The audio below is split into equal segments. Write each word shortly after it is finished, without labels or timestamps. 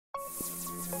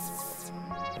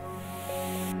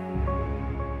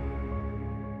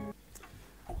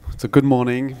So good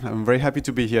morning. I'm very happy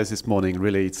to be here this morning.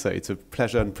 Really, it's a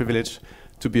pleasure and privilege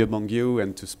to be among you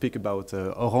and to speak about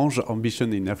Orange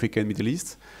ambition in Africa and Middle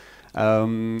East.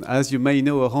 As you may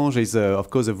know, Orange is, of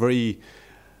course, a very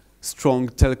strong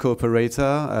telco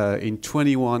operator in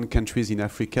 21 countries in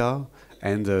Africa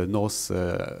and North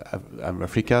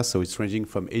Africa. So it's ranging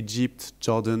from Egypt,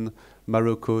 Jordan,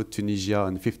 Morocco, Tunisia,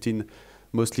 and 15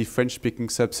 mostly French-speaking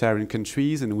sub-Saharan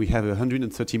countries, and we have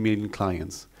 130 million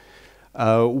clients.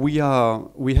 We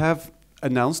have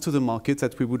announced to the market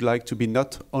that we would like to be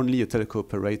not only a telco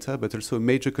operator, but also a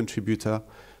major contributor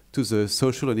to the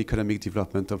social and economic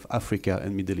development of Africa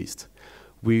and Middle East.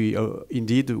 We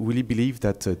indeed really believe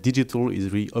that digital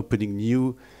is really opening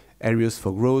new areas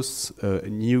for growth,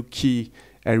 new key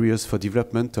areas for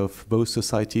development of both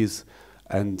societies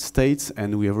and states,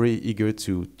 and we are very eager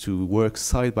to work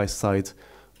side by side,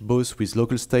 both with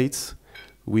local states,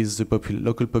 with the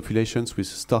local populations, with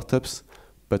startups,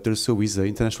 but also with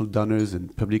international donors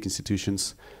and public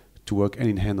institutions to work hand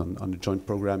in hand on a joint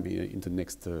program in the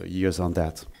next years on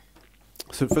that.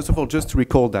 So first of all, just to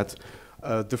recall that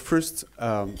the first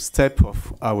step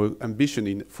of our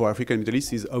ambition for Africa and Middle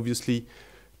East is obviously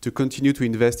to continue to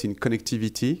invest in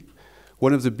connectivity.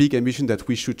 One of the big ambitions that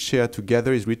we should share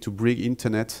together is really to bring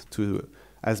internet to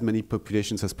as many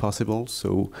populations as possible.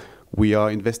 So we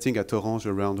are investing at Orange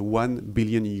around 1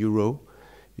 billion euro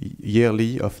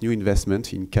yearly of new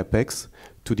investment in CapEx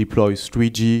to deploy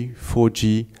 3G,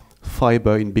 4G,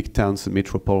 fiber in big towns and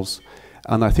metropoles.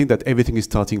 And I think that everything is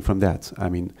starting from that. I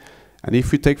mean, and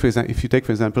if you take, for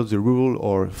example, the rural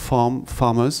or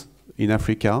farmers in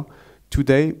Africa,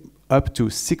 today up to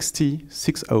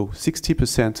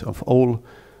 60% of all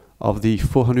of the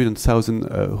 400,000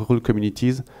 rural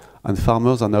communities and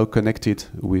farmers are now connected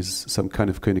with some kind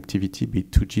of connectivity, be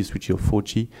it 2G, 3G, or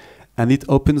 4G. And it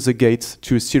opens the gates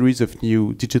to a series of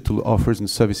new digital offers and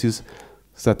services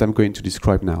that I'm going to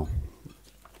describe now.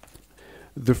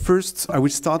 The first, I will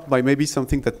start by maybe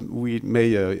something that we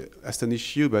may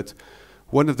astonish you, but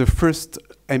one of the first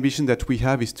ambitions that we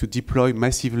have is to deploy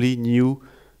massively new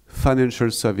financial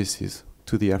services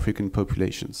to the African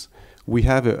populations. We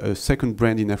have a second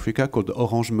brand in Africa called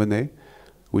Orange Money,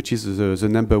 which is the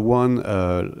 #1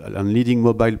 and leading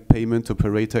mobile payment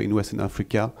operator in Western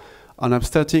Africa. And I'm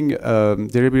starting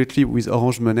deliberately with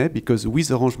Orange Money because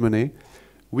with Orange Money,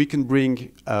 we can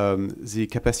bring the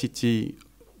capacity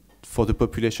for the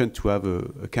population to have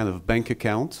a kind of bank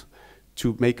account,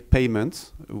 to make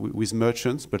payments with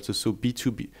merchants, but also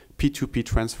P2P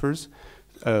transfers.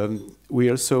 We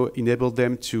also enable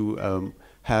them to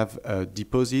have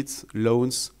deposits,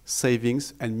 loans,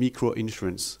 savings, and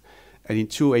micro-insurance. And in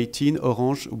 2018,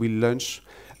 Orange will launch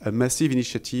a massive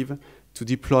initiative to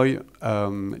deploy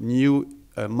new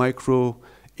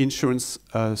micro-insurance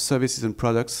services and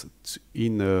products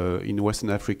in Western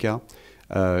Africa,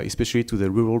 especially to the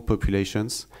rural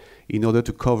populations, in order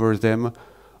to cover them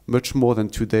much more than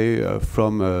today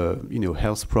from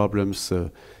health problems,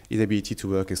 inability to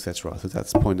work, etc. So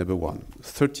that's point #1.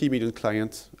 30 million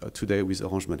clients today with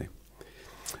Orange Money.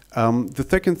 The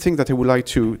second thing that I would like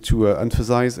to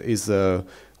emphasize is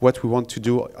what we want to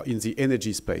do in the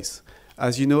energy space.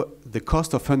 As you know, the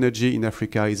cost of energy in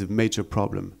Africa is a major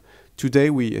problem. Today,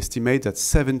 we estimate that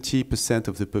 70%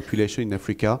 of the population in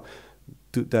Africa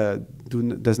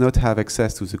does not have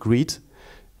access to the grid,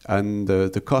 and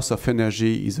the cost of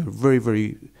energy is a very,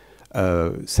 very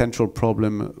central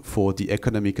problem for the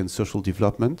economic and social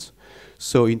development.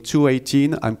 So in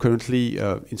 2018, I'm currently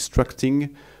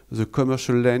instructing the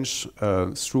commercial launch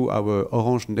through our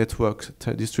Orange network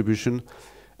distribution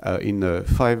in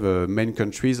 5 main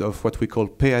countries of what we call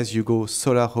pay-as-you-go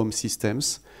solar home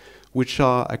systems, which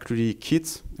are actually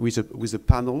kits with a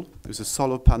panel, with a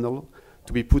solar panel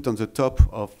to be put on the top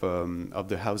of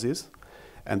the houses.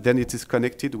 And then it is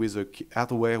connected with a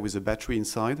hardware with a battery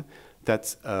inside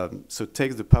that so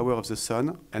takes the power of the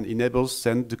sun and enables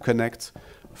them to connect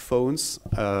phones,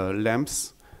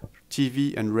 lamps,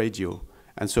 TV, and radio.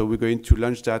 And so we're going to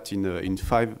launch that in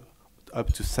 5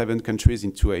 up to 7 countries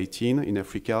in 2018 in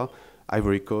Africa,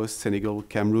 Ivory Coast, Senegal,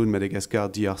 Cameroon, Madagascar,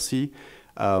 DRC.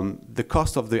 The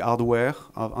cost of the hardware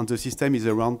on the system is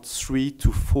around $300 to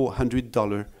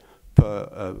 $400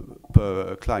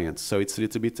 per client. So it's a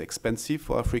little bit expensive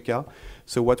for Africa.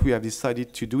 So what we have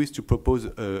decided to do is to propose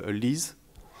a lease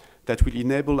that will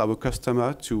enable our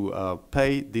customer to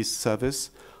pay this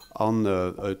service on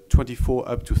a 24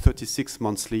 up to 36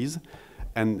 months lease.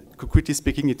 And quickly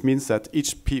speaking, it means that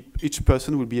each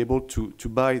person will be able to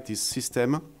buy this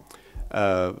system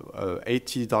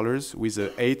 $80 with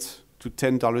 8 to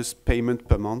 $10 payment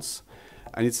per month.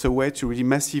 And it's a way to really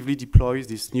massively deploy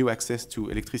this new access to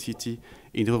electricity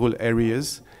in rural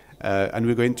areas. And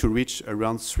we're going to reach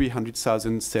around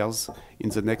 300,000 sales in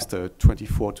the next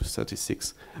 24 to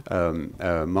 36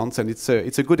 months. And it's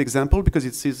a good example because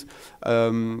it is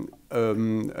an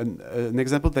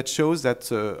example that shows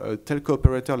that a telco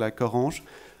operator like Orange,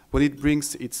 when it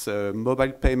brings its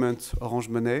mobile payment, Orange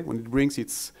Money, when it brings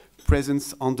its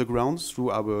presence on the ground through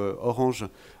our Orange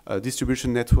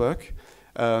distribution network,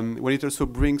 when it also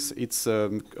brings its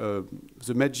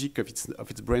the magic of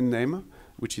its brand name,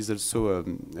 which is also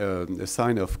a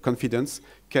sign of confidence,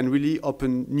 can really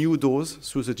open new doors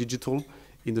through the digital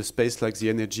in a space like the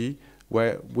energy,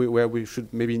 where we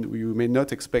should maybe you may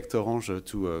not expect Orange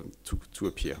to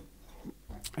appear.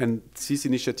 And this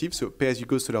initiative, so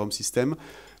pay-as-you-go solar home system,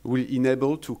 will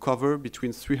enable to cover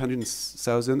between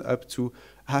 300,000 up to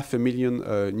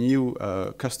 500,000 new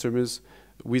customers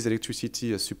with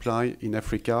electricity supply in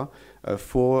Africa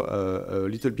for a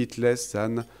little bit less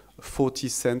than 40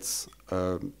 cents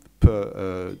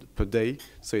per day.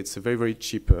 So it's a very, very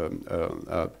cheap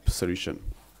solution.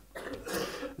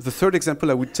 The third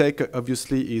example I would take,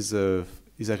 obviously, is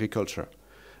agriculture.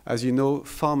 As you know,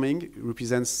 farming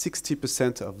represents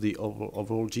 60% of the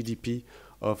overall GDP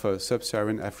of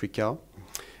sub-Saharan Africa.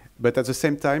 But at the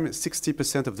same time,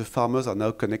 60% of the farmers are now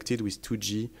connected with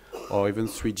 2G or even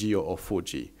 3G or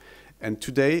 4G. And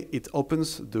today, it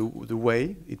opens the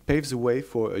way, it paves the way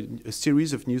for a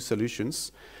series of new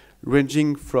solutions,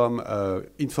 ranging from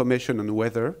information on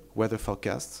weather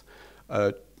forecasts,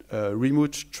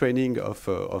 remote training of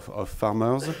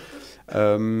farmers,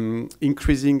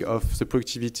 increasing of the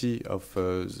productivity of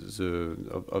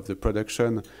the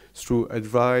production through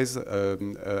advice,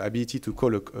 ability to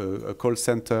call a call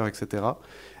center, etc.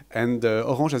 And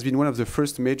Orange has been one of the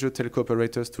first major telco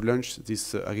operators to launch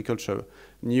this agriculture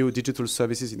new digital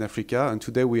services in Africa. And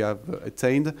today we have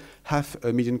attained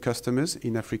 500,000 customers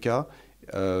in Africa,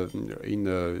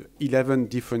 in 11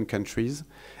 different countries.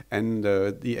 And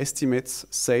the estimates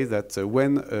say that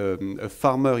when a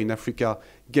farmer in Africa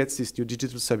gets these new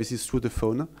digital services through the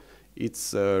phone,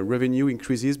 its revenue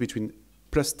increases between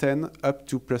 +10 up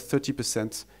to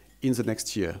 +30% in the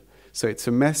next year. So it's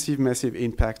a massive, massive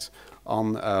impact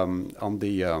on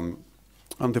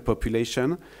the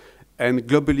population. And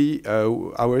globally,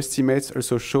 our estimates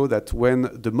also show that when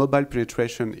the mobile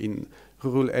penetration in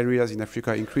rural areas in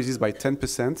Africa increases by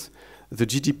 10%, the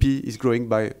GDP is growing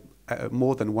by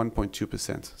more than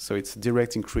 1.2%. So it's a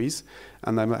direct increase.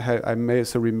 And I may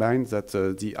also remind that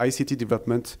the ICT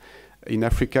development in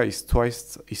Africa is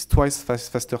twice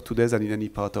faster today than in any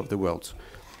part of the world.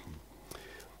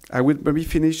 I will maybe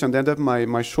finish and end up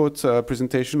my short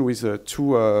presentation with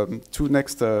two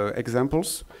next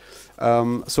examples.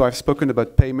 So I've spoken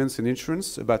about payments and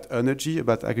insurance, about energy,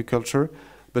 about agriculture,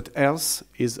 but health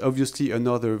is obviously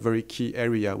another very key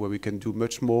area where we can do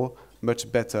much more,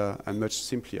 much better, and much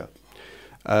simpler.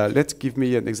 Let's give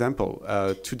me an example.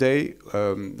 Today,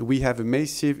 we have a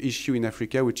massive issue in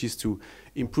Africa, which is to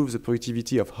improve the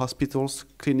productivity of hospitals,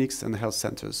 clinics, and health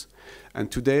centers.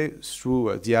 And today,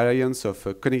 through the alliance of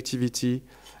connectivity,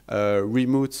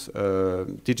 remote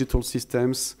digital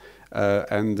systems,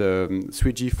 and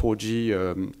 3G, 4G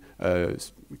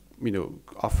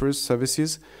offers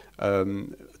services,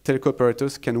 telco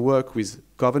operators can work with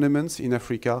governments in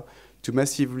Africa to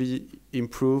massively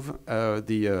improve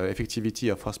the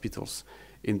effectivity of hospitals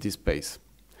in this space.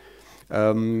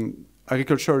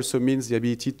 Agriculture also means the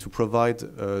ability to provide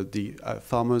the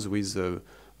farmers with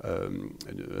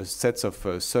sets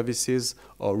of services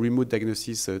or remote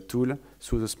diagnosis tool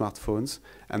through the smartphones,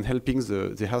 and helping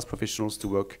the health professionals to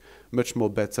work much more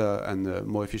better and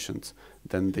more efficient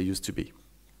than they used to be.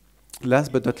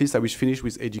 Last but not least, I will finish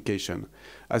with education.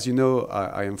 As you know,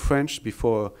 I am French.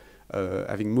 Before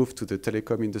having moved to the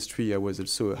telecom industry, I was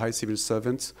also a high civil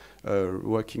servant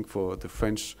working for the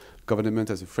French government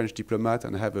as a French diplomat,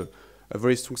 and I have a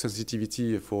very strong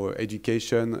sensitivity for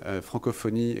education,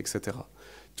 francophonie, etc.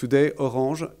 Today,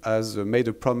 Orange has made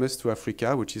a promise to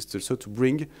Africa, which is also to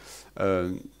bring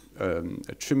a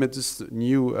tremendous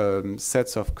new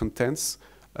sets of contents,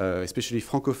 especially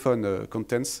francophone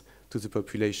contents, to the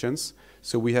populations.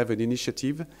 So we have an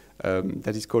initiative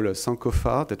that is called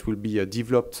Sankofa that will be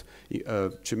developed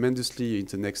tremendously in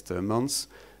the next months,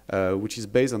 which is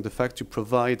based on the fact to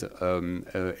provide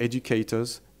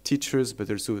educators, teachers, but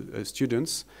also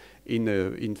students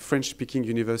in French-speaking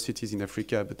universities in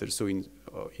Africa, but also in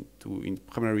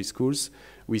primary schools,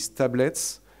 with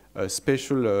tablets,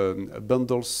 special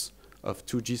bundles of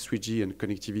 2G, 3G, and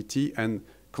connectivity, and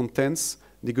contents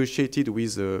negotiated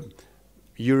with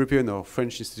European or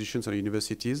French institutions or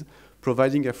universities,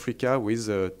 providing Africa with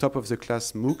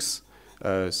top-of-the-class MOOCs,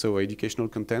 so educational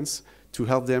contents, to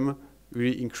help them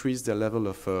really increase their level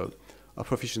of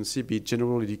proficiency, be it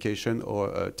general education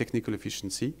or technical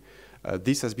efficiency.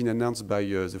 This has been announced by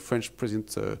the French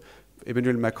President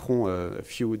Emmanuel Macron a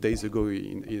few days ago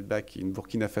back in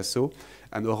Burkina Faso,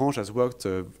 and Orange has worked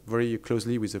very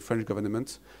closely with the French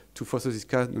government to foster this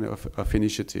kind of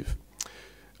initiative.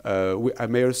 I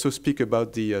may also speak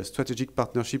about the strategic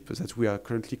partnership that we are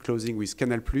currently closing with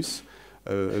Canal+,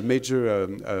 a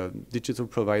major digital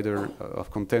provider of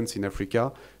content in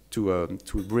Africa, to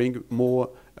bring more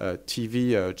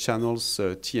TV channels,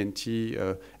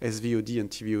 TNT, SVOD and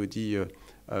TVOD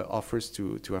offers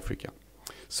to Africa.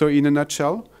 So in a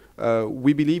nutshell,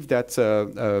 we believe that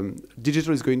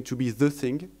digital is going to be the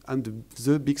thing and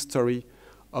the big story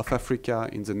of Africa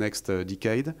in the next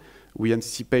decade. We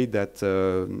anticipate that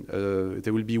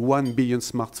there will be 1 billion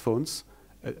smartphones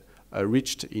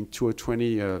reached in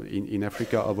 2020 in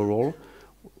Africa overall.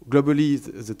 Globally,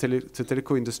 the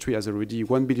telco industry has already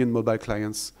 1 billion mobile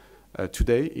clients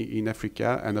today in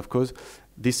Africa, and of course,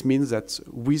 this means that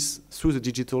through the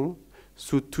digital,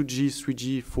 through 2G,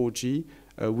 3G, 4G,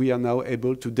 we are now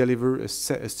able to deliver a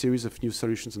series of new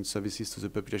solutions and services to the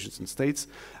populations and states.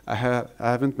 I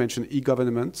haven't mentioned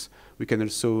e-government. We can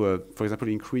also, for example,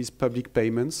 increase public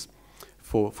payments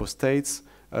for states,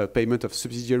 payment of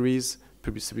subsidiaries,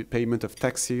 payment of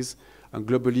taxes, and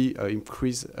globally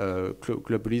increase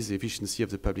globally the efficiency of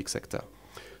the public sector.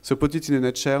 So put it in a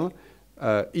nutshell,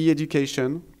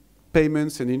 e-education,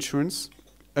 payments and insurance,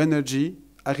 energy,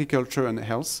 agriculture and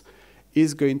health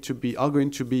are going to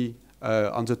be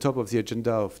on the top of the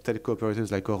agenda of telco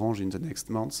operators like Orange in the next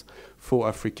months for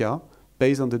Africa,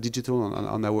 based on the digital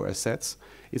on our assets.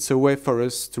 It's a way for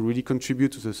us to really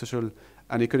contribute to the social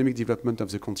and economic development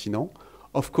of the continent.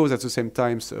 Of course, at the same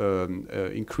time,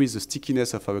 increase the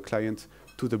stickiness of our client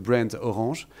to the brand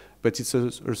Orange, but it's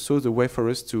also the way for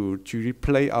us to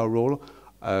replay our role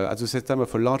at the same time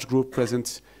of a large group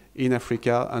present in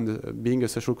Africa and being a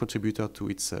social contributor to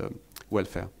its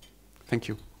welfare. Thank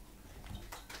you.